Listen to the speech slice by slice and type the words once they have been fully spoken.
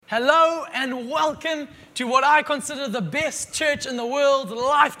Hello and welcome to what I consider the best church in the world,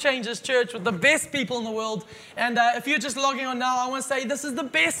 Life Changers Church, with the best people in the world. And if you're just logging on now, I want to say this is the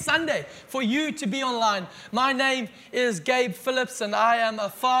best Sunday for you to be online. My name is Gabe Phillips, and I am a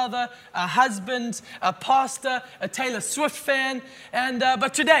father, a husband, a pastor, a Taylor Swift fan.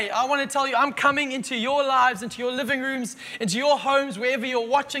 But today, I want to tell you, I'm coming into your lives, into your living rooms, into your homes, wherever you're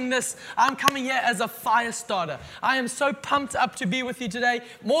watching this. I'm coming here as a fire starter. I am so pumped up to be with you today,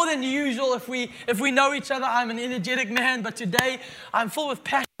 more than usual if we know each other. I'm an energetic man, but today I'm full with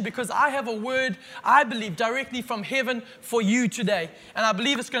passion because I have a word, I believe, directly from heaven for you today. And I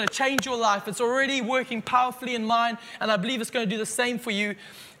believe it's going to change your life. It's already working powerfully in mine, and I believe it's going to do the same for you.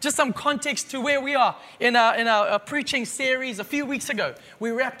 Just some context to where we are in our preaching series. A few weeks ago, we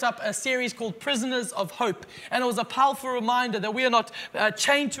wrapped up a series called Prisoners of Hope. And it was a powerful reminder that we are not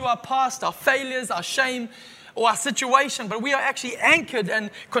chained to our past, our failures, our shame, or our situation, but we are actually anchored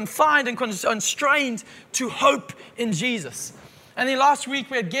and confined and constrained to hope in Jesus. And then last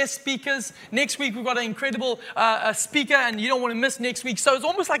week we had guest speakers. Next week we've got an incredible speaker, and you don't want to miss next week. So it's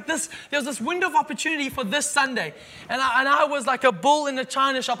almost like this. There's this window of opportunity for this Sunday, and I was like a bull in a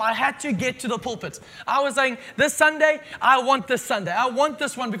china shop. I had to get to the pulpit. I was saying, this Sunday, I want this Sunday. I want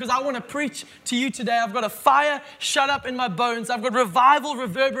this one because I want to preach to you today. I've got a fire shut up in my bones. I've got revival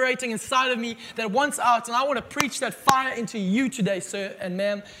reverberating inside of me that wants out, and I want to preach that fire into you today, sir and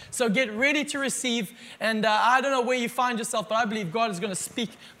ma'am. So get ready to receive. And I don't know where you find yourself, but I believe God is going to speak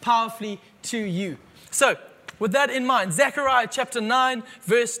powerfully to you. So, with that in mind, Zechariah chapter 9,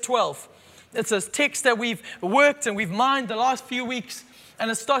 verse 12. It's a text that we've worked and we've mined the last few weeks. And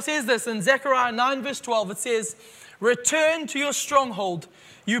it says this in Zechariah 9, verse 12. It says, "Return to your stronghold,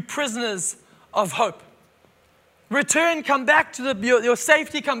 you prisoners of hope." Return, come back to your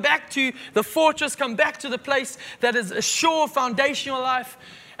safety, come back to the fortress, come back to the place that is a sure foundational life,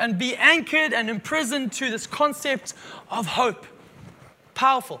 and be anchored and imprisoned to this concept of hope.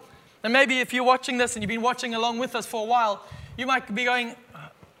 Powerful. And maybe if you're watching this and you've been watching along with us for a while, you might be going,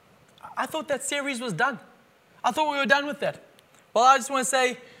 I thought that series was done. I thought we were done with that. Well, I just want to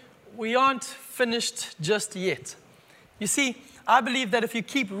say, we aren't finished just yet. You see, I believe that if you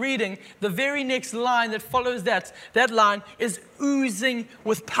keep reading, the very next line that follows that line is oozing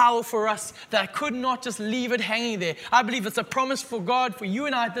with power for us, that I could not just leave it hanging there. I believe it's a promise for God, for you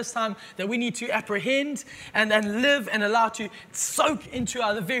and I at this time, that we need to apprehend and live and allow to soak into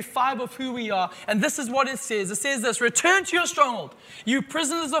the very fiber of who we are. And this is what it says. It says this: "Return to your stronghold, you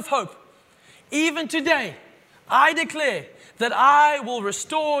prisoners of hope. Even today, I declare that I will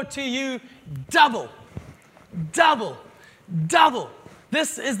restore to you double, double, double."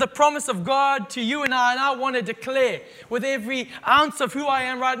 This is the promise of God to you and I want to declare with every ounce of who I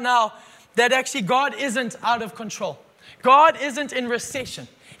am right now that actually God isn't out of control. God isn't in recession.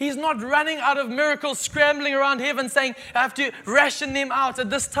 He's not running out of miracles, scrambling around heaven saying, I have to ration them out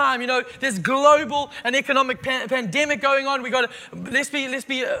at this time. You know, there's global and economic pandemic going on. Let's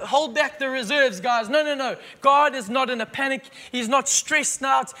be hold back the reserves, guys. No. God is not in a panic. He's not stressed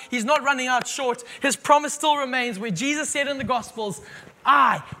out. He's not running out short. His promise still remains where Jesus said in the Gospels,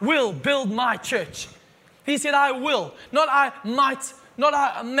 I will build my church. He said, I will, not I might, not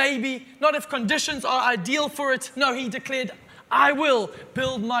I maybe, not if conditions are ideal for it. No, he declared, I will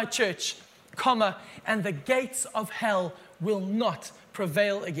build my church, and the gates of hell will not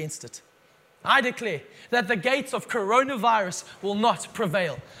prevail against it. I declare that the gates of coronavirus will not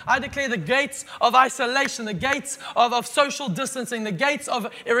prevail. I declare the gates of isolation, the gates of social distancing, the gates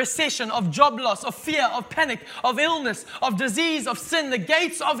of a recession, of job loss, of fear, of panic, of illness, of disease, of sin, the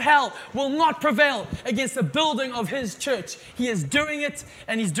gates of hell will not prevail against the building of His church. He is doing it,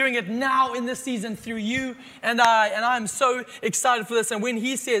 and He's doing it now in this season through you and I. And I'm so excited for this. And when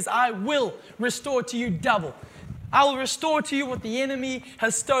He says, I will restore to you double, I will restore to you what the enemy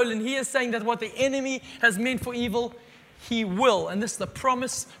has stolen. He is saying that what the enemy has meant for evil, He will. And this is the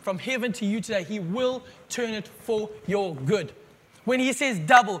promise from heaven to you today. He will turn it for your good. When He says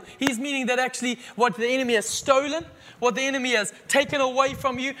double, He's meaning that actually what the enemy has stolen, what the enemy has taken away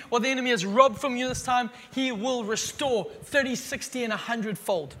from you, what the enemy has robbed from you this time, He will restore 30, 60, and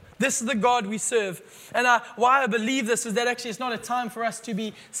 100-fold. This is the God we serve. And why I believe this is that actually it's not a time for us to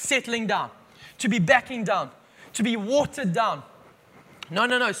be settling down, to be backing down, to be watered down.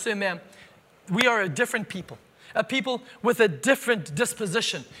 No, sir, ma'am. We are a different people. A people with a different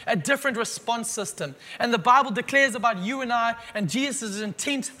disposition, a different response system. And the Bible declares about you and I and Jesus'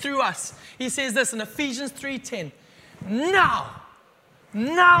 intent through us. He says this in Ephesians 3:10.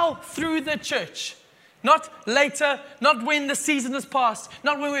 Now through the church. Not later, not when the season is past,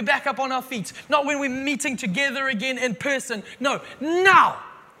 not when we're back up on our feet, not when we're meeting together again in person. No, now.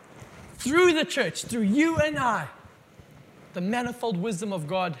 through the church, through you and I, the manifold wisdom of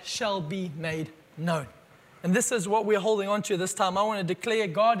God shall be made known. And this is what we're holding on to this time. I want to declare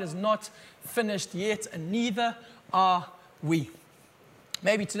God is not finished yet, and neither are we.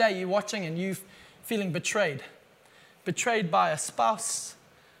 Maybe today you're watching and you're feeling betrayed. Betrayed by a spouse,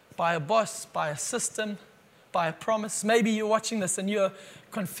 by a boss, by a system, by a promise. Maybe you're watching this and you're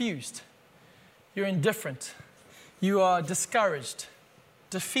confused. You're indifferent. You are discouraged,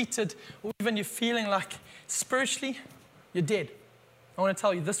 defeated, or even you're feeling like spiritually you're dead. I want to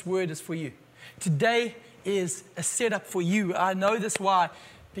tell you, this word is for you. Today is a setup for you. I know this why,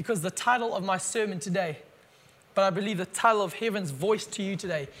 because the title of my sermon today, but I believe the title of heaven's voice to you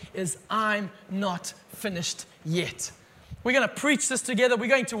today is I'm not finished yet. We're going to preach this together. We're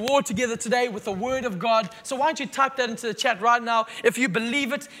going to war together today with the Word of God. So why don't you type that into the chat right now. If you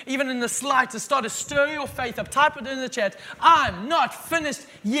believe it, even in the slightest, start to stir your faith up. Type it in the chat. I'm not finished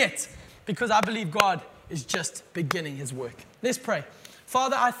yet, because I believe God is just beginning His work. Let's pray.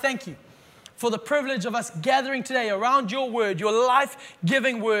 Father, I thank you for the privilege of us gathering today around your word, your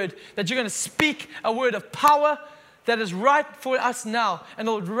life-giving word, that you're going to speak a word of power that is right for us now, and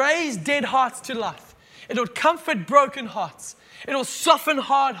it'll raise dead hearts to life. It'll comfort broken hearts. It'll soften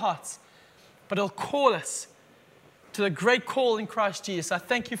hard hearts, but it'll call us to the great call in Christ Jesus. I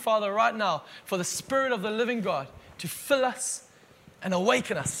thank you, Father, right now for the Spirit of the living God to fill us and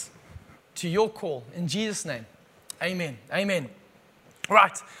awaken us to your call. In Jesus' name, amen. Amen.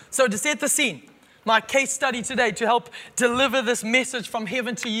 Right, so to set the scene, my case study today to help deliver this message from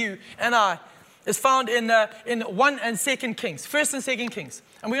heaven to you and I is found in 1 and 2 Kings, 1st and 2nd Kings.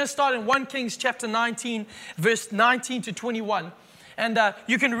 And we're going to start in 1 Kings chapter 19, verse 19 to 21. And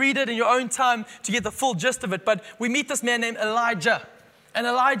you can read it in your own time to get the full gist of it. But we meet this man named Elijah. And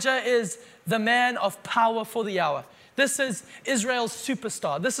Elijah is the man of power for the hour. This is Israel's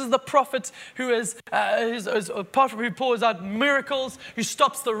superstar. This is the prophet who is a prophet who pours out miracles, who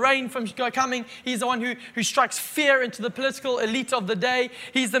stops the rain from coming. He's the one who strikes fear into the political elite of the day.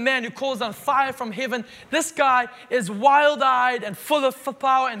 He's the man who calls down fire from heaven. This guy is wild-eyed and full of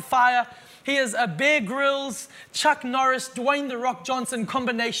power and fire. He is a Bear Grylls, Chuck Norris, Dwayne "The Rock" Johnson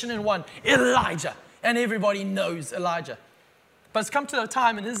combination in one. Elijah. And everybody knows Elijah. But it's come to a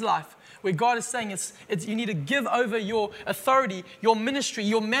time in his life where God is saying you need to give over your authority, your ministry,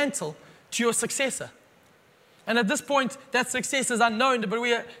 your mantle to your successor. And at this point, that successor is unknown, but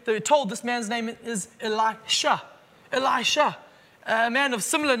we're told this man's name is Elisha. Elisha, a man of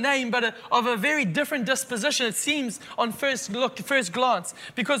similar name, but of a very different disposition, it seems on first glance.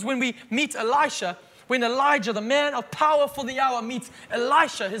 Because when we meet Elisha, when Elijah, the man of power for the hour, meets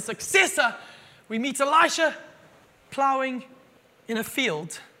Elisha, his successor, we meet Elisha plowing in a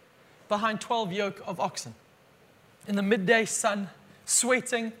field behind 12 yoke of oxen. In the midday sun,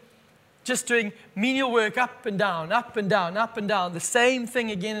 sweating, just doing menial work up and down, up and down, up and down, the same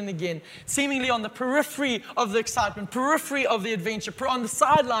thing again and again, seemingly on the periphery of the excitement, periphery of the adventure, on the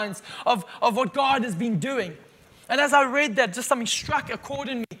sidelines of what God has been doing. And as I read that, just something struck a chord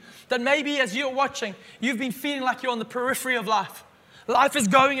in me, that maybe as you're watching, you've been feeling like you're on the periphery of life. Life is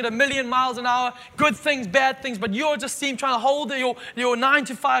going at 1,000,000 miles an hour, good things, bad things, but you're just trying to hold your 9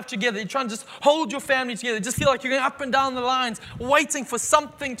 to 5 together. You're trying to just hold your family together. You just feel like you're going up and down the lines, waiting for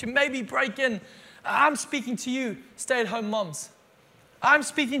something to maybe break in. I'm speaking to you, stay-at-home moms. I'm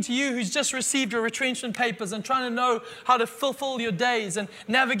speaking to you who's just received your retrenchment papers and trying to know how to fulfill your days and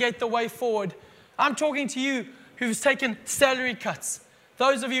navigate the way forward. I'm talking to you who's taken salary cuts.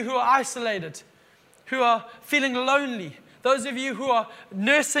 Those of you who are isolated, who are feeling lonely. Those of you who are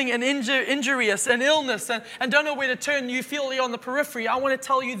nursing an injurious, an illness, and don't know where to turn, you feel you're on the periphery. I want to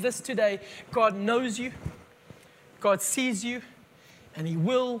tell you this today. God knows you. God sees you. And He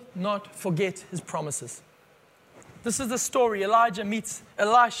will not forget His promises. This is the story. Elijah meets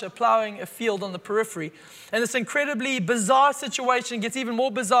Elisha plowing a field on the periphery. And this incredibly bizarre situation gets even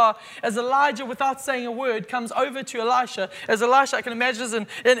more bizarre as Elijah, without saying a word, comes over to Elisha. As Elisha, I can imagine, is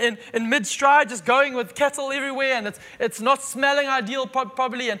in mid-stride, just going with cattle everywhere, and it's not smelling ideal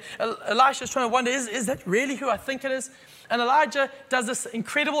probably. And Elisha is trying to wonder, is that really who I think it is? And Elijah does this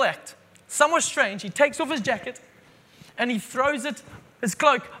incredible act. Somewhat strange. He takes off his jacket, and he throws his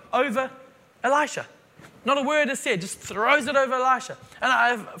cloak over Elisha. Not a word is said, just throws it over Elisha.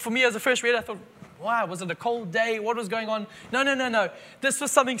 And for me, as a first reader, I thought, wow, was it a cold day? What was going on? No. This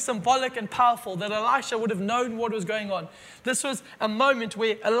was something symbolic and powerful that Elisha would have known what was going on. This was a moment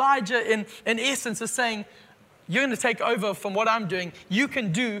where Elijah, in essence, is saying, you're going to take over from what I'm doing. You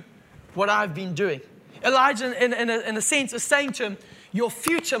can do what I've been doing. Elijah, in a sense, is saying to him, your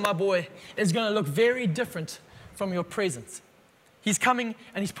future, my boy, is going to look very different from your present. He's coming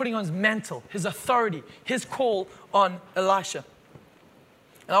and he's putting on his mantle, his authority, his call on Elisha.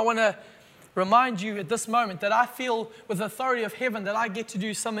 And I want to remind you at this moment that I feel with the authority of heaven that I get to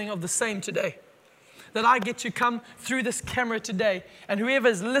do something of the same today. That I get to come through this camera today, and whoever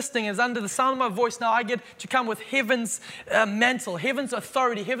is listening is under the sound of my voice now. I get to come with heaven's mantle, heaven's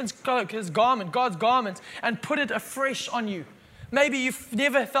authority, heaven's cloak, his garment, God's garment, and put it afresh on you. Maybe you've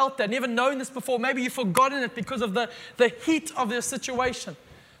never felt that, never known this before. Maybe you've forgotten it because of the heat of your situation,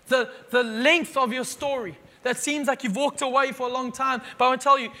 the length of your story. That seems like you've walked away for a long time. But I want to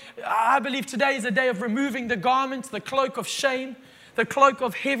tell you, I believe today is a day of removing the garment, the cloak of shame, the cloak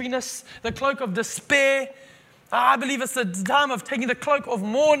of heaviness, the cloak of despair. I believe it's the time of taking the cloak of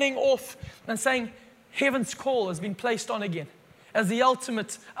mourning off and saying, heaven's call has been placed on again as the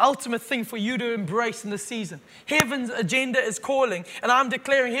ultimate thing for you to embrace in this season. Heaven's agenda is calling, and I'm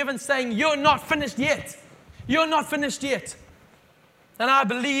declaring heaven's saying, you're not finished yet. You're not finished yet. And I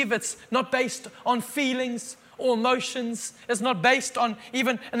believe it's not based on feelings or emotions. It's not based on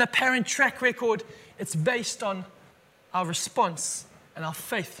even an apparent track record. It's based on our response and our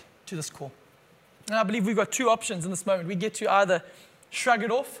faith to this call. And I believe we've got two options in this moment. We get to either shrug it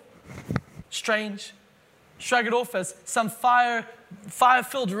off, shrug it off as some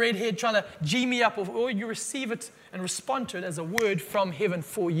fire-filled redhead trying to G me up, or you receive it and respond to it as a word from heaven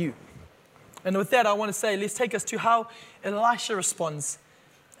for you. And with that, I want to say, let's take us to how Elisha responds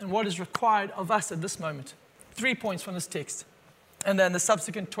and what is required of us at this moment. 3 points from this text, and then the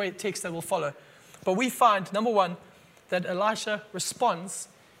subsequent text that will follow. But we find, number one, that Elisha responds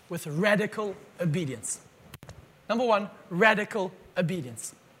with radical obedience. Number one, radical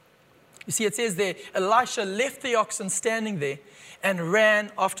obedience. You see, it says there, Elisha left the oxen standing there and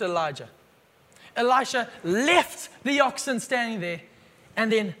ran after Elijah. Elisha left the oxen standing there and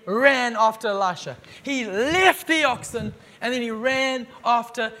then ran after Elisha. He left the oxen and then he ran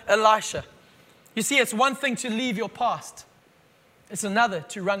after Elisha. You see, it's one thing to leave your past. It's another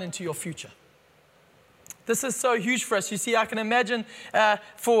to run into your future. This is so huge for us. You see, I can imagine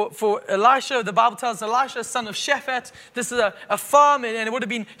for Elisha, the Bible tells us Elisha, son of Shaphat. This is a farm, and it would have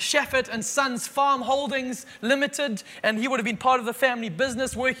been Shaphat and Sons Farm Holdings Limited, and he would have been part of the family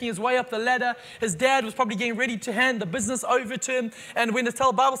business, working his way up the ladder. His dad was probably getting ready to hand the business over to him, and when the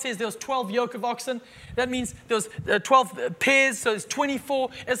Bible says there was 12 yoke of oxen, that means there was 12 pairs, so there's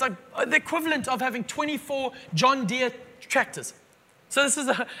 24. It's like the equivalent of having 24 John Deere tractors. So this is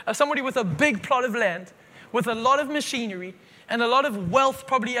somebody with a big plot of land, with a lot of machinery and a lot of wealth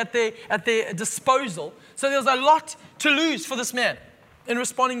probably at their disposal. So there was a lot to lose for this man in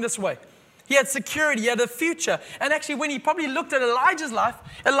responding this way. He had security, he had a future. And actually, when he probably looked at Elijah's life,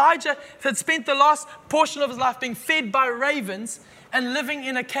 Elijah had spent the last portion of his life being fed by ravens and living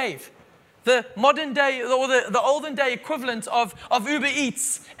in a cave. The modern day, or the olden day equivalent of Uber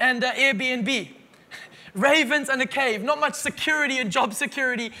Eats and Airbnb. Ravens and a cave, not much security and job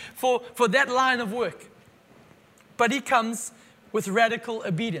security for that line of work. But he comes with radical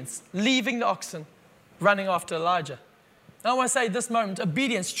obedience, leaving the oxen, running after Elijah. Now I want to say at this moment,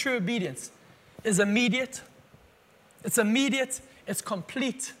 obedience, true obedience, is immediate, it's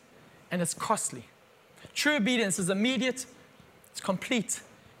complete, and it's costly. True obedience is immediate, it's complete,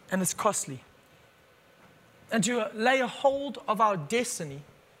 and it's costly. And to lay a hold of our destiny,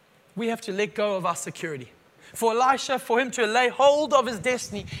 we have to let go of our security. For Elisha, for him to lay hold of his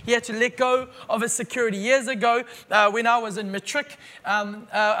destiny, he had to let go of his security. Years ago, when I was in matric,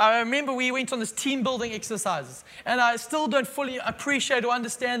 I remember we went on this team building exercises. And I still don't fully appreciate or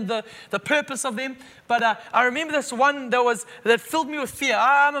understand the purpose of them. But I remember this one that filled me with fear.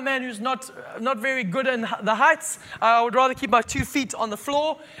 I'm a man who's not very good in the heights. I would rather keep my 2 feet on the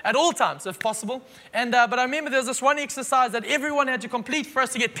floor at all times, if possible. But I remember there was this one exercise that everyone had to complete for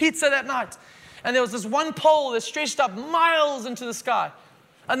us to get pizza that night. And there was this one pole that stretched up miles into the sky.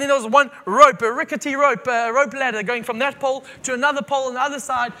 And then there was one rope, a rickety rope, a rope ladder going from that pole to another pole on the other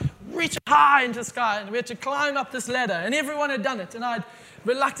side, reaching high into the sky. And we had to climb up this ladder. And everyone had done it. And I'd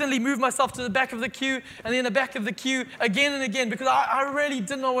reluctantly move myself to the back of the queue and then the back of the queue again and again because I really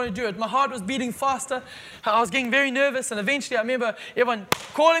did not want to do it. My heart was beating faster. I was getting very nervous. And eventually I remember everyone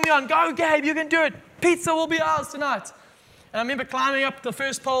calling me on, "Go, Gabe, you can do it. Pizza will be ours tonight." And I remember climbing up the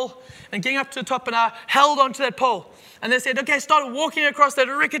first pole and getting up to the top, and I held onto that pole. And they said, "Okay, start walking across that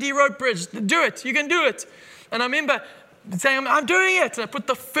rickety rope bridge. Do it. You can do it." And I remember saying, "I'm doing it." And I put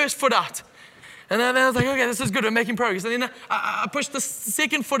the first foot out. And then I was like, "Okay, this is good. We're making progress." And then I pushed the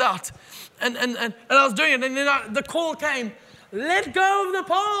second foot out. And I was doing it. And then the call came, "Let go of the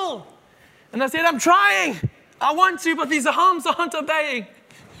pole." And I said, "I'm trying. I want to, but these arms aren't obeying."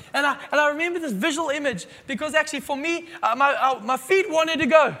 And I remember this visual image because actually for me, my feet wanted to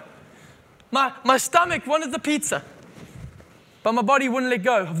go. My stomach wanted the pizza. But my body wouldn't let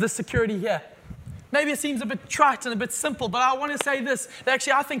go of this security here. Maybe it seems a bit trite and a bit simple, but I want to say this, that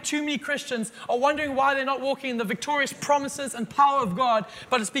actually I think too many Christians are wondering why they're not walking in the victorious promises and power of God,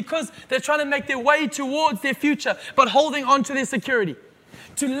 but it's because they're trying to make their way towards their future, but holding on to their security.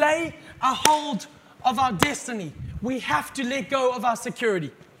 To lay a hold of our destiny, we have to let go of our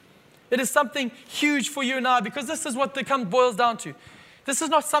security. It is something huge for you and I, because this is what it boils down to. This is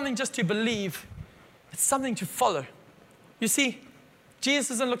not something just to believe, it's something to follow. You see,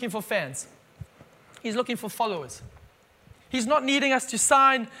 Jesus isn't looking for fans. He's looking for followers. He's not needing us to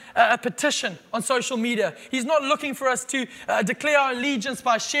sign a petition on social media. He's not looking for us to declare our allegiance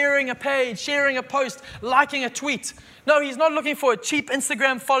by sharing a page, sharing a post, liking a tweet. No, he's not looking for a cheap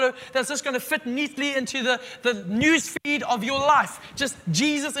Instagram follow that's just going to fit neatly into the news feed of your life. Just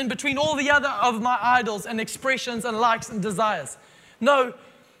Jesus in between all the other of my idols and expressions and likes and desires. No,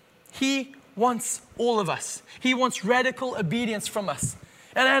 he wants all of us. He wants radical obedience from us.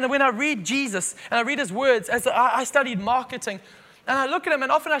 And when I read Jesus and I read his words, as I studied marketing, and I look at him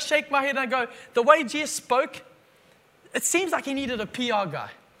and often I shake my head and I go, the way Jesus spoke, it seems like he needed a PR guy.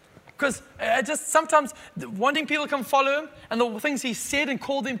 Because just sometimes wanting people to come follow him and the things he said and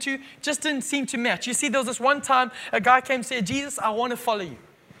called them to just didn't seem to match. You see, there was this one time a guy came and said, Jesus, I want to follow you.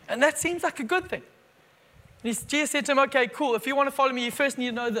 And that seems like a good thing. And Jesus said to him, okay, cool. If you want to follow me, you first need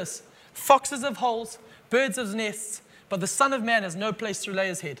to know this. Foxes have holes, birds have nests, but the Son of Man has no place to lay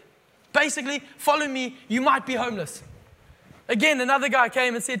his head. Basically, follow me, you might be homeless. Again, another guy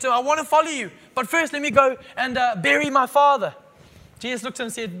came and said to him, I want to follow you, but first let me go and bury my father. Jesus looked at him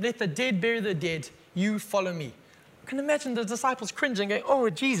and said, let the dead bury the dead, you follow me. I can imagine the disciples cringing, going, oh,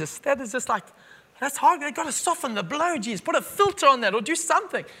 Jesus, that is just like, that's hard. They've got to soften the blow, Jesus. Put a filter on that or do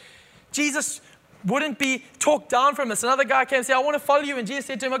something. Jesus wouldn't be talked down from us. Another guy came and said, I want to follow you. And Jesus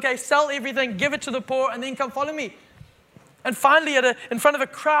said to him, okay, sell everything, give it to the poor, and then come follow me. And finally, in front of a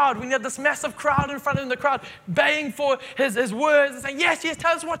crowd, we had this massive crowd in front of him, the crowd baying for his words and saying, yes,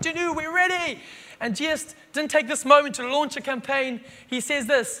 tell us what to do, we're ready. And Jesus didn't take this moment to launch a campaign. He says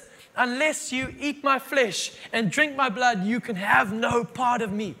this, unless you eat my flesh and drink my blood, you can have no part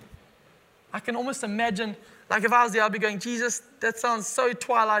of me. I can almost imagine, like if I was there, I'd be going, Jesus, that sounds so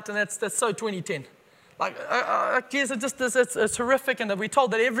Twilight and that's so 2010. Jesus, it's horrific. And we're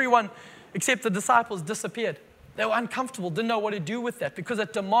told that everyone except the disciples disappeared. They were uncomfortable, didn't know what to do with that because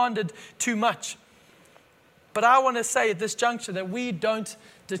it demanded too much. But I want to say at this juncture that we don't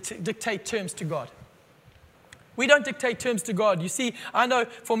dictate terms to God. We don't dictate terms to God. You see, I know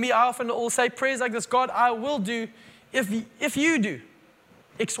for me, I often will say prayers like this, God, I will do if you do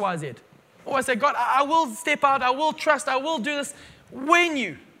X, Y, Z. Or I say, God, I will step out, I will trust, I will do this when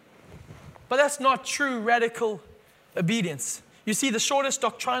you. But that's not true radical obedience. You see, the shortest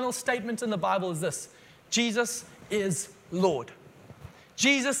doctrinal statement in the Bible is this. Jesus is Lord.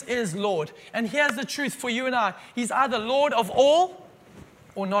 Jesus is Lord. And here's the truth for you and I. He's either Lord of all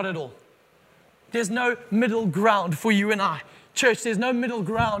or not at all. There's no middle ground for you and I. Church, there's no middle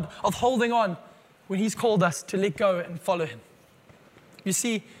ground of holding on when He's called us to let go and follow Him. You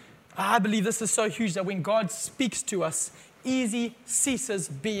see, I believe this is so huge that when God speaks to us, easy ceases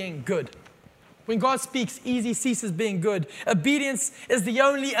being good. When God speaks, easy ceases being good. Obedience is the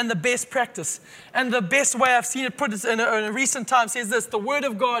only and the best practice. And the best way I've seen it put in a recent time says this, the Word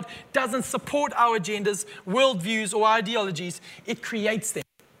of God doesn't support our agendas, worldviews, or ideologies. It creates them.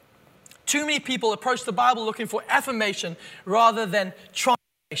 Too many people approach the Bible looking for affirmation rather than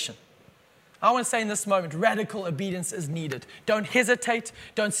transformation. I want to say in this moment, radical obedience is needed. Don't hesitate.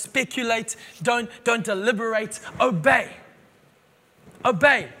 Don't speculate. Don't deliberate. Obey.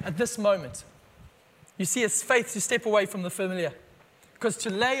 Obey at this moment. You see, it's faith to step away from the familiar. Because to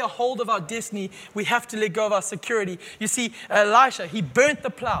lay a hold of our destiny, we have to let go of our security. You see, Elisha, he burnt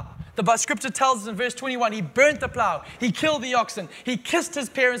the plow. The scripture tells us in verse 21, he burnt the plow. He killed the oxen. He kissed his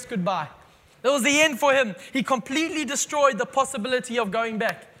parents goodbye. That was the end for him. He completely destroyed the possibility of going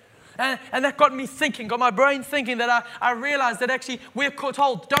back. And that got me thinking, got my brain thinking that I realized that actually we're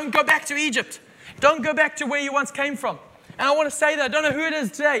told, don't go back to Egypt. Don't go back to where you once came from. And I want to say that, I don't know who it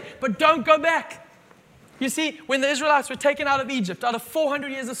is today, but don't go back. You see, when the Israelites were taken out of Egypt, out of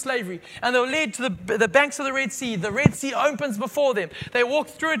 400 years of slavery, and they were led to the banks of the Red Sea opens before them. They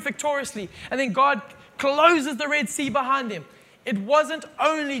walked through it victoriously, and then God closes the Red Sea behind them. It wasn't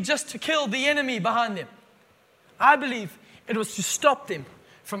only just to kill the enemy behind them. I believe it was to stop them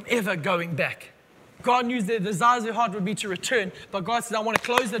from ever going back. God knew their desires of their heart would be to return, but God said, I want to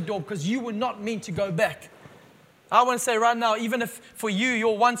close the door because you were not meant to go back. I want to say right now, even if for you,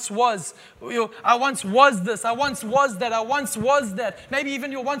 I once was this, I once was that, I once was that. Maybe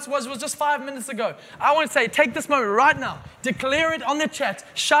even your once was just 5 minutes ago. I want to say, take this moment right now, declare it on the chat,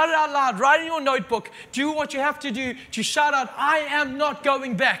 shout it out loud, write in your notebook, do what you have to do to shout out, I am not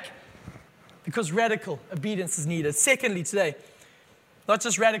going back. Because radical obedience is needed. Secondly, today, not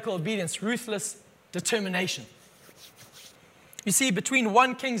just radical obedience, ruthless determination. You see, between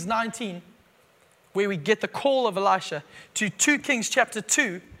 1 Kings 19, where we get the call of Elisha, to 2 Kings chapter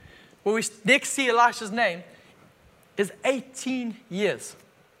 2, where we next see Elisha's name, is 18 years.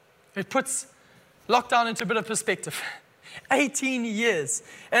 It puts lockdown into a bit of perspective. 18 years.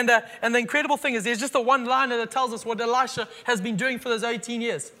 And the incredible thing is there's just a one-liner that tells us what Elisha has been doing for those 18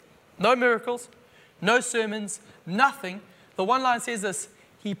 years. No miracles, no sermons, nothing. The one line says this,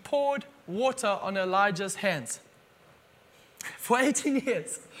 he poured water on Elijah's hands. For 18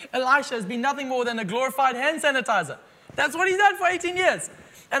 years, Elisha has been nothing more than a glorified hand sanitizer. That's what he's done for 18 years.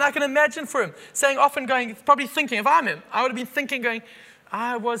 And I can imagine for him probably thinking, if I'm him, I would have been thinking, going,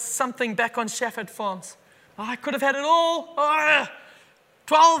 I was something back on Shafat Farms. I could have had it all.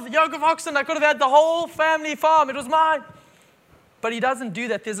 12 yoke of oxen, I could have had the whole family farm. It was mine. But he doesn't do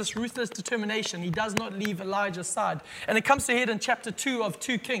that. There's this ruthless determination. He does not leave Elijah's side. And it comes to head in chapter 2 of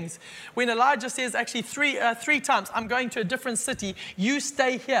 2 Kings, when Elijah says actually three times, I'm going to a different city. You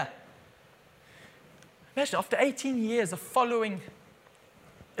stay here. Imagine, after 18 years of following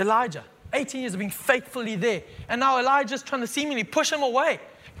Elijah, 18 years of being faithfully there, and now Elijah's trying to seemingly push him away.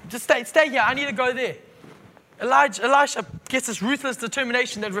 Just stay here. I need to go there. Elisha gets this ruthless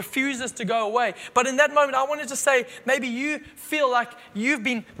determination that refuses to go away. But in that moment, I wanted to say, maybe you feel like you've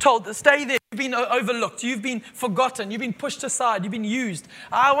been told to stay there. You've been overlooked. You've been forgotten. You've been pushed aside. You've been used.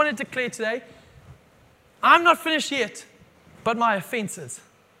 I want to declare today, I'm not finished yet, but my offenses.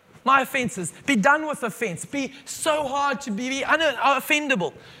 Be done with offense. Be so hard to be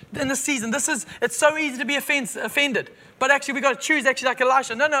offendable in this season. It's so easy to be offended. But actually, we've got to choose, like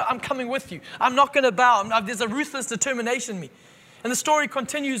Elisha. No, I'm coming with you. I'm not going to bow. There's a ruthless determination in me. And the story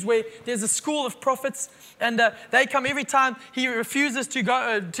continues where there's a school of prophets, and they come every time he refuses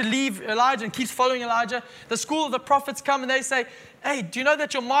to leave Elijah and keeps following Elijah. The school of the prophets come and they say, hey, do you know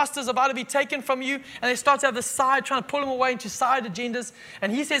that your master's about to be taken from you? And they start to have this side, trying to pull him away into side agendas.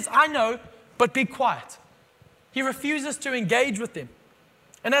 And he says, I know, but be quiet. He refuses to engage with them.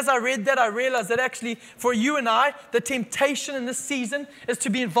 And as I read that, I realized that actually for you and I, the temptation in this season is to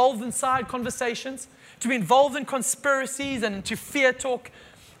be involved in side conversations, to be involved in conspiracies and into fear talk.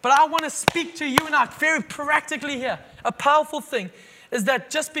 But I want to speak to you and I very practically here. A powerful thing is that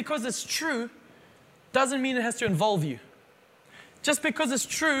just because it's true doesn't mean it has to involve you. Just because it's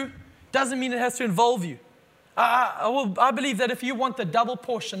true doesn't mean it has to involve you. I believe that if you want the double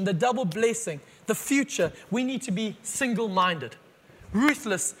portion, the double blessing, the future, we need to be single-minded.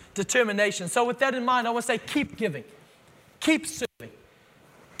 Ruthless determination. So with that in mind, I want to say keep giving, keep serving,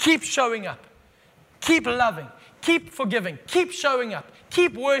 keep showing up, keep loving, keep forgiving, keep showing up,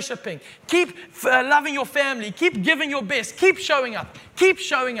 keep worshiping, keep loving your family, keep giving your best, keep showing up, keep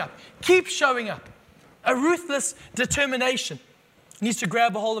showing up, keep showing up. A ruthless determination needs to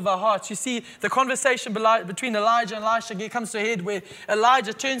grab a hold of our hearts. You see, the conversation between Elijah and Elisha comes to a head where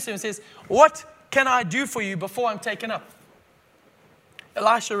Elijah turns to him and says, what can I do for you before I'm taken up?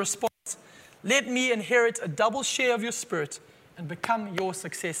 Elisha responds, let me inherit a double share of your spirit and become your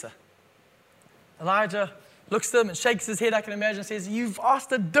successor. Elijah looks at him and shakes his head, I can imagine, and says, you've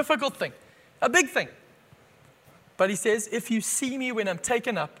asked a difficult thing, a big thing. But he says, if you see me when I'm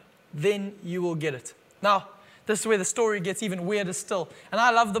taken up, then you will get it. Now, this is where the story gets even weirder still. And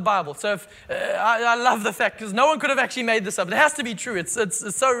I love the Bible. So I love the fact, because no one could have actually made this up. It has to be true.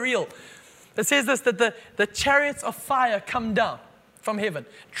 It's so real. It says this, that the chariots of fire come down from heaven,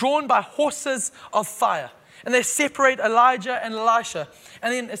 drawn by horses of fire. And they separate Elijah and Elisha.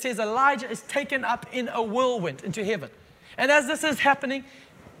 And then it says Elijah is taken up in a whirlwind into heaven. And as this is happening,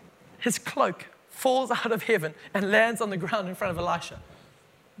 his cloak falls out of heaven and lands on the ground in front of Elisha.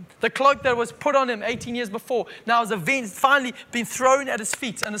 The cloak that was put on him 18 years before now has finally been thrown at his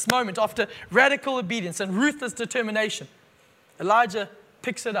feet in this moment after radical obedience and ruthless determination. Elijah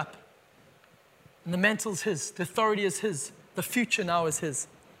picks it up. And the mantle's his. The authority is his. The future now is his.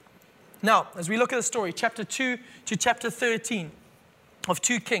 Now, as we look at the story, chapter 2 to chapter 13 of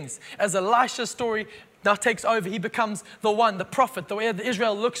 2 Kings, as Elisha's story now takes over, he becomes the prophet, the way that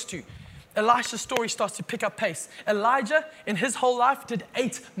Israel looks to. Elisha's story starts to pick up pace. Elijah, in his whole life, did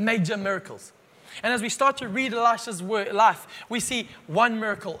 8 major miracles. And as we start to read Elisha's life, we see one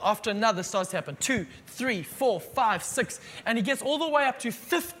miracle after another starts to happen. 2, 3, 4, 5, 6. And he gets all the way up to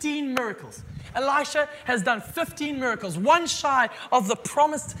 15 miracles. Elisha has done 15 miracles, one shy of the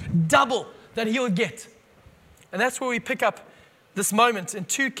promised double that he'll get. And that's where we pick up this moment in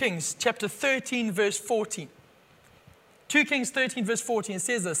 2 Kings chapter 13, verse 14. 2 Kings 13, verse 14, it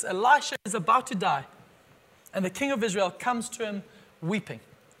says this: Elisha is about to die, and the king of Israel comes to him weeping.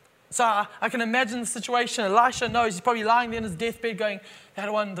 So I can imagine the situation. Elisha knows he's probably lying there in his deathbed going,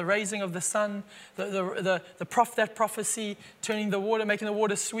 that one, the raising of the sun, that prophecy, turning the water, making the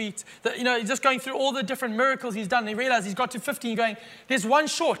water sweet. He's just going through all the different miracles he's done. And he realized he's got to 15 going, there's one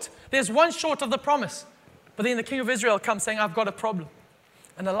short of the promise. But then the king of Israel comes saying, I've got a problem.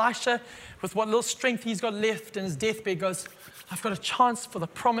 And Elisha, with what little strength he's got left in his deathbed, goes, I've got a chance for the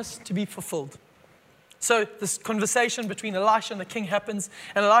promise to be fulfilled. So this conversation between Elisha and the king happens.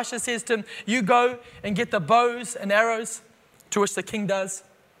 And Elisha says to him, you go and get the bows and arrows, to which the king does.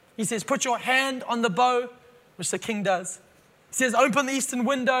 He says, put your hand on the bow, which the king does. He says, open the eastern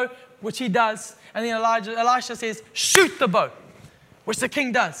window, which he does. And then Elisha says, shoot the bow, which the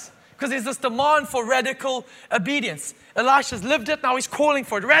king does. Because there's this demand for radical obedience. Elisha's lived it, now he's calling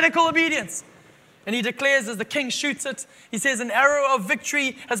for it. Radical obedience. And he declares as the king shoots it, he says, an arrow of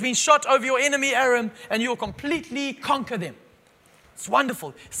victory has been shot over your enemy Aram, and you'll completely conquer them. It's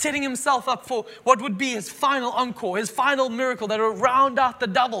wonderful. Setting himself up for what would be his final encore, his final miracle that will round out the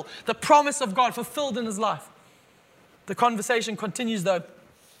double, the promise of God fulfilled in his life. The conversation continues though.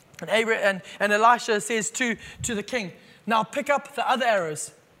 And Elisha says to the king, now pick up the other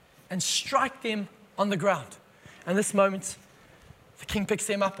arrows and strike them on the ground. And this moment, the king picks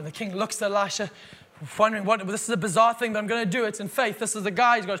them up and the king looks at Elisha, wondering, this is a bizarre thing, but I'm going to do it in faith. This is the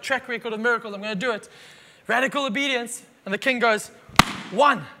guy, he's got a track record of miracles, I'm going to do it. Radical obedience. And the king goes,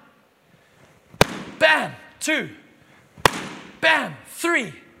 1, bam, 2, bam, 3.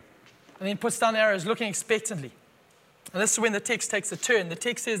 And then puts down the arrows, looking expectantly. And this is when the text takes a turn. The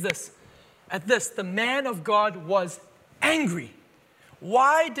text says this: at this, the man of God was angry.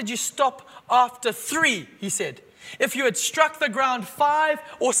 Why did you stop after 3? He said. If you had struck the ground 5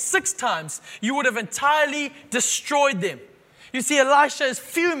 or 6 times, you would have entirely destroyed them. You see, Elisha is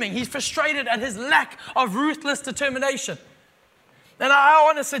fuming. He's frustrated at his lack of ruthless determination. And I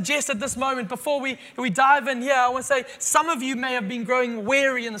want to suggest at this moment, before we dive in here, I want to say some of you may have been growing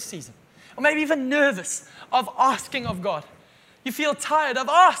weary in the season, or maybe even nervous of asking of God. You feel tired. I've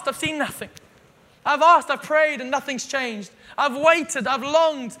asked, I've seen nothing. I've asked, I've prayed, and nothing's changed. I've waited, I've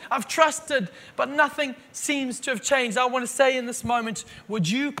longed, I've trusted, but nothing seems to have changed. I want to say in this moment, would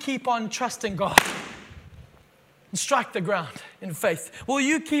you keep on trusting God and strike the ground in faith? Will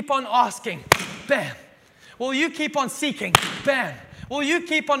you keep on asking? Bam. Will you keep on seeking? Bam. Will you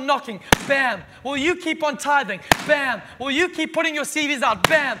keep on knocking? Bam. Will you keep on tithing? Bam. Will you keep putting your CVs out?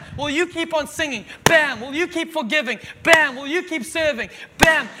 Bam. Will you keep on singing? Bam. Will you keep forgiving? Bam. Will you keep serving?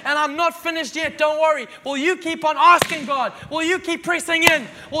 Bam. And I'm not finished yet, don't worry. Will you keep on asking God? Will you keep pressing in?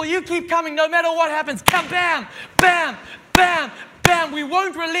 Will you keep coming no matter what happens? Come, bam, bam, bam, bam. We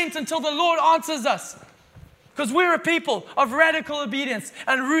won't relent until the Lord answers us, because we're a people of radical obedience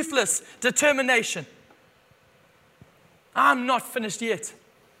and ruthless determination. I'm not finished yet.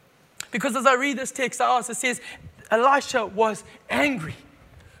 Because as I read this text, it says, Elisha was angry.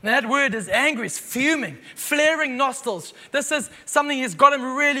 And that word is angry, it's fuming, flaring nostrils. This is something that's got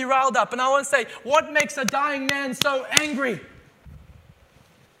him really riled up. And I want to say, what makes a dying man so angry?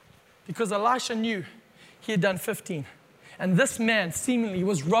 Because Elisha knew he had done 15. And this man seemingly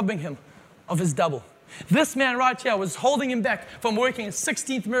was robbing him of his double. This man right here was holding him back from working a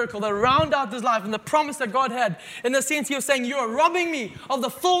 16th miracle that round out his life and the promise that God had. In the sense, he was saying, you are robbing me of the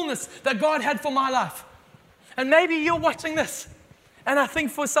fullness that God had for my life. And maybe you're watching this. And I think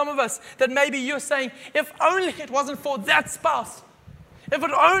for some of us that maybe you're saying, if only it wasn't for that spouse, if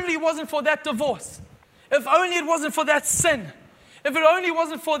it only wasn't for that divorce, if only it wasn't for that sin, if it only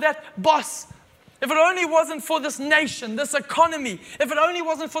wasn't for that boss, if it only wasn't for this nation, this economy, if it only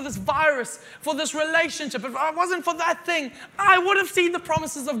wasn't for this virus, for this relationship, if it wasn't for that thing, I would have seen the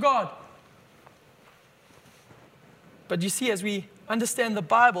promises of God. But you see, as we understand the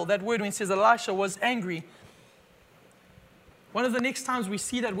Bible, that word when it says Elisha was angry, one of the next times we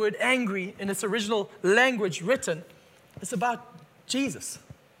see that word angry in its original language written, it's about Jesus.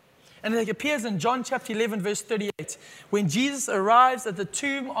 And it appears in John chapter 11, verse 38, when Jesus arrives at the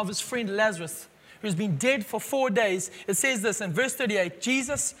tomb of his friend Lazarus, who's been dead for 4 days. It says this in verse 38,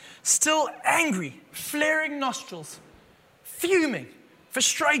 Jesus, still angry, flaring nostrils, fuming,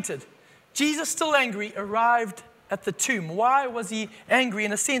 frustrated, Jesus, still angry, arrived at the tomb. Why was he angry?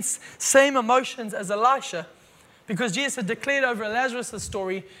 In a sense, same emotions as Elisha, because Jesus had declared over Lazarus'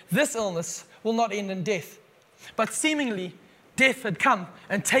 story, this illness will not end in death. But seemingly, death had come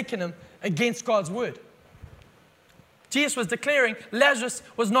and taken him against God's word. Jesus was declaring Lazarus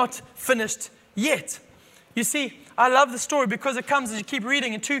was not finished yet. You see, I love the story because it comes as you keep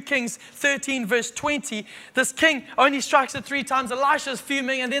reading in 2 Kings 13 verse 20. This king only strikes it 3 times. Elisha is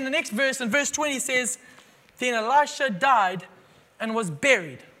fuming. And then the next verse, in verse 20 says, then Elisha died and was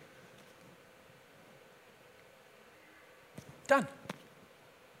buried. Done.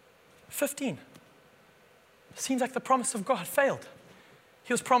 15. Seems like the promise of God failed.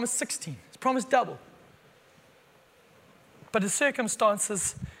 He was promised 16. He was promised double. But his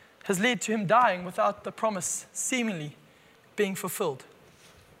circumstances has led to him dying without the promise seemingly being fulfilled.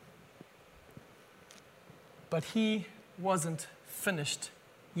 But he wasn't finished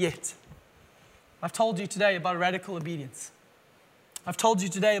yet. I've told you today about radical obedience. I've told you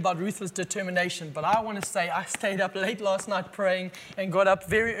today about ruthless determination, but I want to say I stayed up late last night praying and got up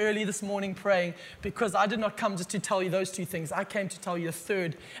very early this morning praying because I did not come just to tell you those 2 things. I came to tell you the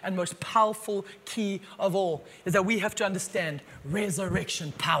third and most powerful key of all is that we have to understand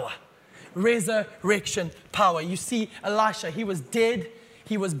resurrection power. Resurrection power. You see, Elisha, he was dead,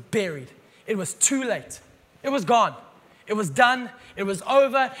 he was buried. It was too late. It was gone. It was done. It was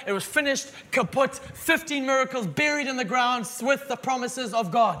over. It was finished. Kaput. 15 miracles buried in the ground with the promises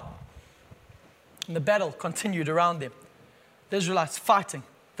of God. And the battle continued around them. The Israelites fighting.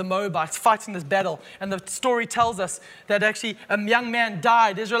 The Moabites fighting this battle. And the story tells us that actually a young man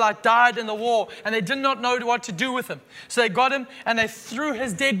died. The Israelite died in the war. And they did not know what to do with him. So they got him and they threw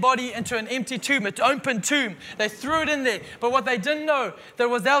his dead body into an empty tomb, an open tomb. They threw it in there. But what they didn't know, that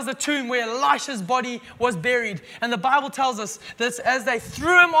was a tomb where Elisha's body was buried. And the Bible tells us that as they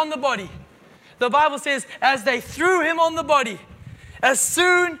threw him on the body, the Bible says, as they threw him on the body, as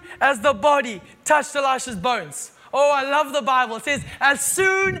soon as the body touched Elisha's bones. Oh, I love the Bible. It says, as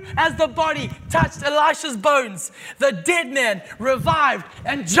soon as the body touched Elisha's bones, the dead man revived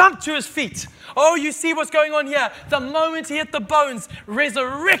and jumped to his feet. Oh, you see what's going on here. The moment he hit the bones,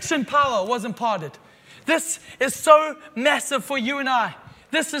 resurrection power was imparted. This is so massive for you and I.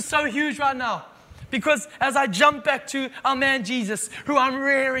 This is so huge right now. Because as I jump back to our man Jesus, who I'm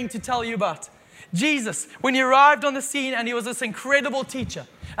raring to tell you about. Jesus, when he arrived on the scene and he was this incredible teacher,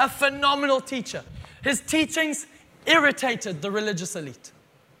 a phenomenal teacher. His teachings irritated the religious elite.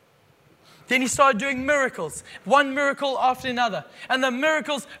 Then he started doing miracles, one miracle after another. And the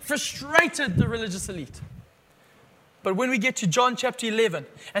miracles frustrated the religious elite. But when we get to John chapter 11,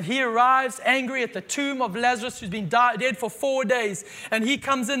 and he arrives angry at the tomb of Lazarus, who's been dead for 4 days, and he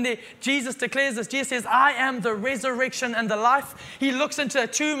comes in there, Jesus declares this. Jesus says, I am the resurrection and the life. He looks into the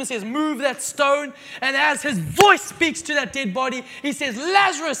tomb and says, move that stone. And as his voice speaks to that dead body, he says,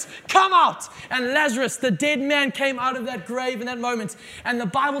 Lazarus, come out. And Lazarus, the dead man, came out of that grave in that moment. And the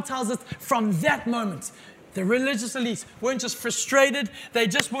Bible tells us from that moment, the religious elites weren't just frustrated, they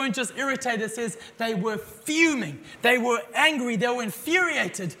just weren't just irritated. It says they were fuming, they were angry, they were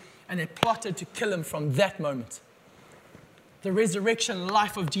infuriated, and they plotted to kill him from that moment. The resurrection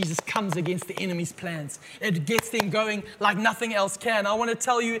life of Jesus comes against the enemy's plans. It gets them going like nothing else can. I want to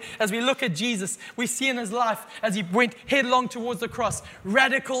tell you, as we look at Jesus, we see in his life, as he went headlong towards the cross,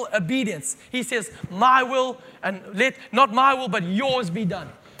 radical obedience. He says, my will, and let not my will, but yours be done.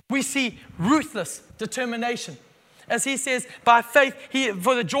 We see ruthless determination. As he says, by faith,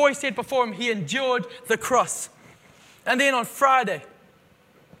 for the joy set before him, he endured the cross. And then on Friday,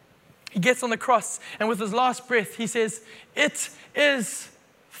 he gets on the cross, and with his last breath, he says, it is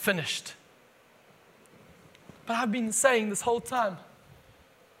finished. But I've been saying this whole time,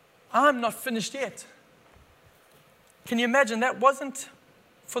 I'm not finished yet. Can you imagine? That wasn't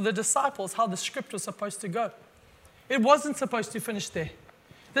for the disciples how the script was supposed to go. It wasn't supposed to finish there.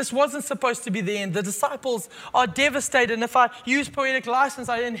 This wasn't supposed to be the end. The disciples are devastated. And if I use poetic license,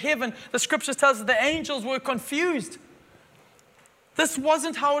 in heaven, the scriptures tells us the angels were confused. This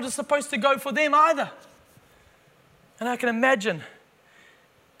wasn't how it was supposed to go for them either. And I can imagine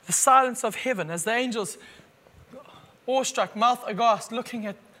the silence of heaven as the angels, awestruck, mouth aghast, looking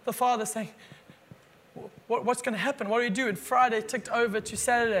at the Father saying, what's going to happen? What do we do? And Friday ticked over to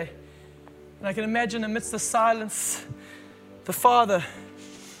Saturday. And I can imagine amidst the silence, the Father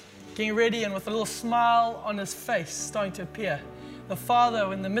getting ready and with a little smile on his face starting to appear. The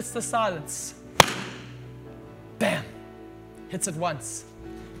Father, in the midst of silence, bam, hits it once.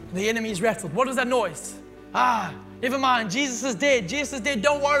 The enemy is rattled. What was that noise? Never mind. Jesus is dead. Jesus is dead.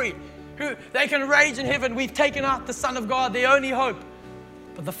 Don't worry. They can rage in heaven. We've taken out the Son of God, the only hope.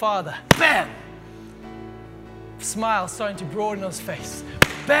 But the Father, bam, smile starting to broaden on his face.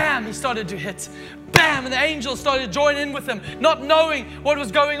 Bam, he started to hit. Bam, and the angels started to join in with him, not knowing what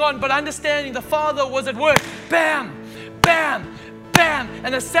was going on, but understanding the Father was at work. Bam, bam, bam.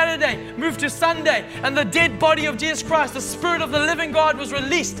 And the Saturday moved to Sunday, and the dead body of Jesus Christ, the Spirit of the living God, was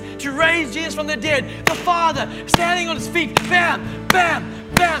released to raise Jesus from the dead. The Father standing on his feet. Bam,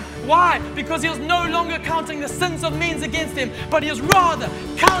 bam, bam. Why? Because he was no longer counting the sins of men against him, but he was rather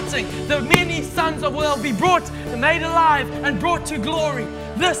counting the many sons that will be brought, made alive, and brought to glory.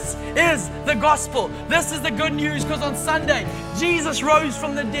 This is the gospel. This is the good news, because on Sunday, Jesus rose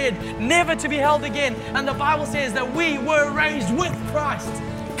from the dead, never to be held again. And the Bible says that we were raised with Christ.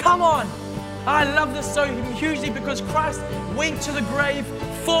 Come on. I love this so hugely because Christ went to the grave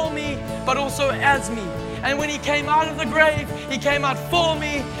for me, but also as me. And when he came out of the grave, he came out for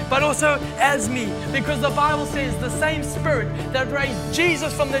me, but also as me. Because the Bible says the same Spirit that raised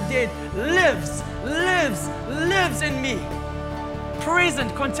Jesus from the dead lives in me.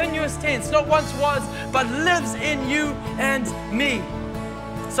 Present, continuous tense, not once was, but lives in you and me.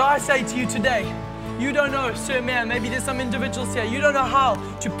 So I say to you today, you don't know, sir, man, maybe there's some individuals here, you don't know how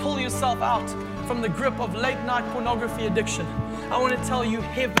to pull yourself out from the grip of late night pornography addiction. I want to tell you,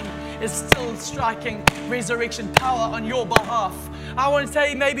 heaven is still striking resurrection power on your behalf. I want to tell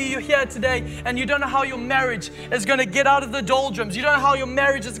you, maybe you're here today and you don't know how your marriage is going to get out of the doldrums. You don't know how your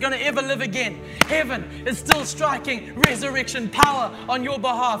marriage is going to ever live again. Heaven is still striking resurrection power on your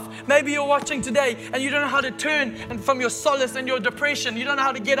behalf. Maybe you're watching today and you don't know how to turn from your solace and your depression. You don't know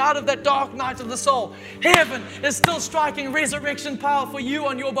how to get out of that dark night of the soul. Heaven is still striking resurrection power for you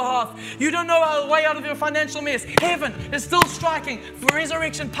on your behalf. You don't know how to way out of your financial mess. Heaven is still striking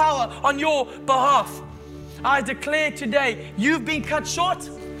resurrection power on your behalf. I declare today, you've been cut short.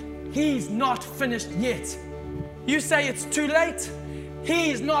 He's not finished yet. You say it's too late.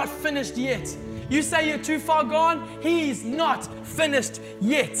 He's not finished yet. You say you're too far gone. He's not finished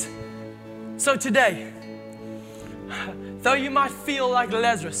yet. So today, though you might feel like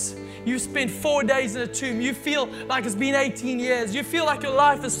Lazarus, you spent 4 days in a tomb. You feel like it's been 18 years. You feel like your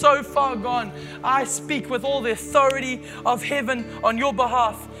life is so far gone. I speak with all the authority of heaven on your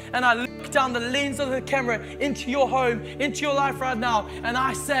behalf. And I look down the lens of the camera into your home, into your life right now. And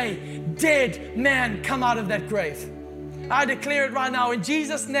I say, dead man, come out of that grave. I declare it right now in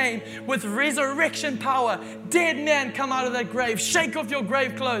Jesus' name with resurrection power. Dead man, come out of that grave. Shake off your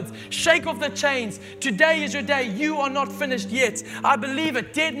grave clothes. Shake off the chains. Today is your day. You are not finished yet. I believe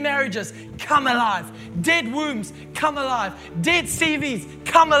it. Dead marriages, come alive. Dead wombs, come alive. Dead CVs,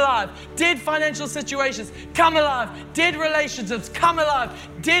 come alive. Dead financial situations, come alive. Dead relationships, come alive.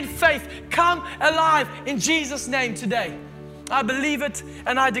 Dead faith, come alive in Jesus' name today. I believe it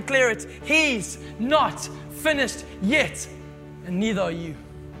and I declare it. He's not finished yet, and neither are you.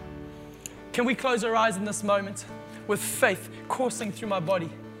 Can we close our eyes in this moment with faith coursing through my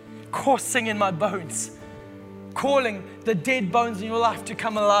body, coursing in my bones, calling the dead bones in your life to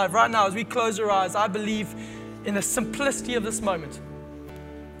come alive right now? As we close our eyes, I believe in the simplicity of this moment,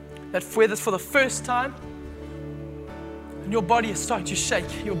 that whether it's for the first time, and your body is starting to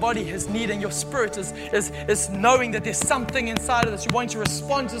shake, your body is needing, your spirit is knowing that there's something inside of this. You're wanting to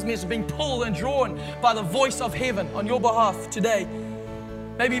respond to this message, being pulled and drawn by the voice of heaven on your behalf today.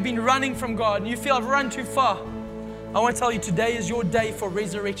 Maybe you've been running from God and you feel I've run too far. I want to tell you, today is your day for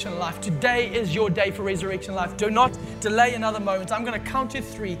resurrection life. Today is your day for resurrection life. Do not delay another moment. I'm going to count to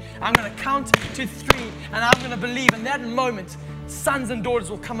 3. I'm going to count to 3, and I'm going to believe in that moment, sons and daughters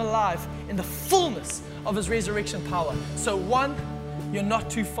will come alive in the fullness of His resurrection power. So 1, you're not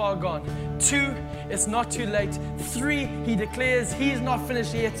too far gone. 2, it's not too late. 3, He declares He is not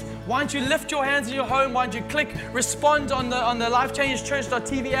finished yet. Why don't you lift your hands in your home? Why don't you click respond on the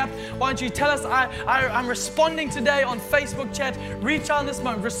LifeChangersChurch.tv app? Why don't you tell us, I'm responding today on Facebook chat. Reach out in this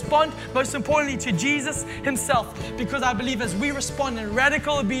moment. Respond, most importantly, to Jesus Himself, because I believe as we respond in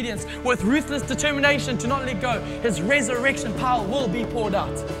radical obedience with ruthless determination to not let go, His resurrection power will be poured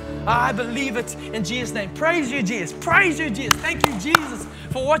out. I believe it in Jesus' name. Praise you, Jesus. Praise you, Jesus. Thank you, Jesus,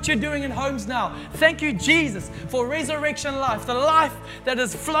 for what you're doing in homes now. Thank you, Jesus, for resurrection life, the life that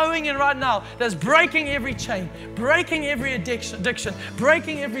is flowing in right now, that's breaking every chain, breaking every addiction,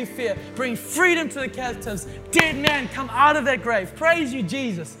 breaking every fear, bringing freedom to the captives. Dead man, come out of that grave. Praise you,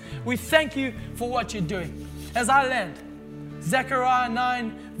 Jesus. We thank you for what you're doing. As I land, Zechariah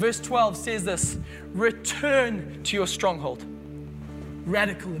 9, verse 12 says this: return to your stronghold.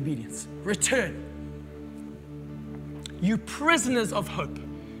 Radical obedience. Return. You prisoners of hope.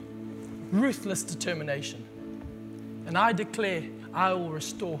 Ruthless determination. And I declare I will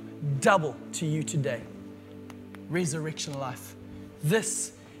restore double to you today. Resurrection life.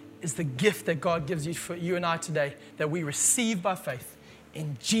 This is the gift that God gives you for you and I today that we receive by faith.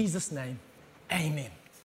 In Jesus' name, amen.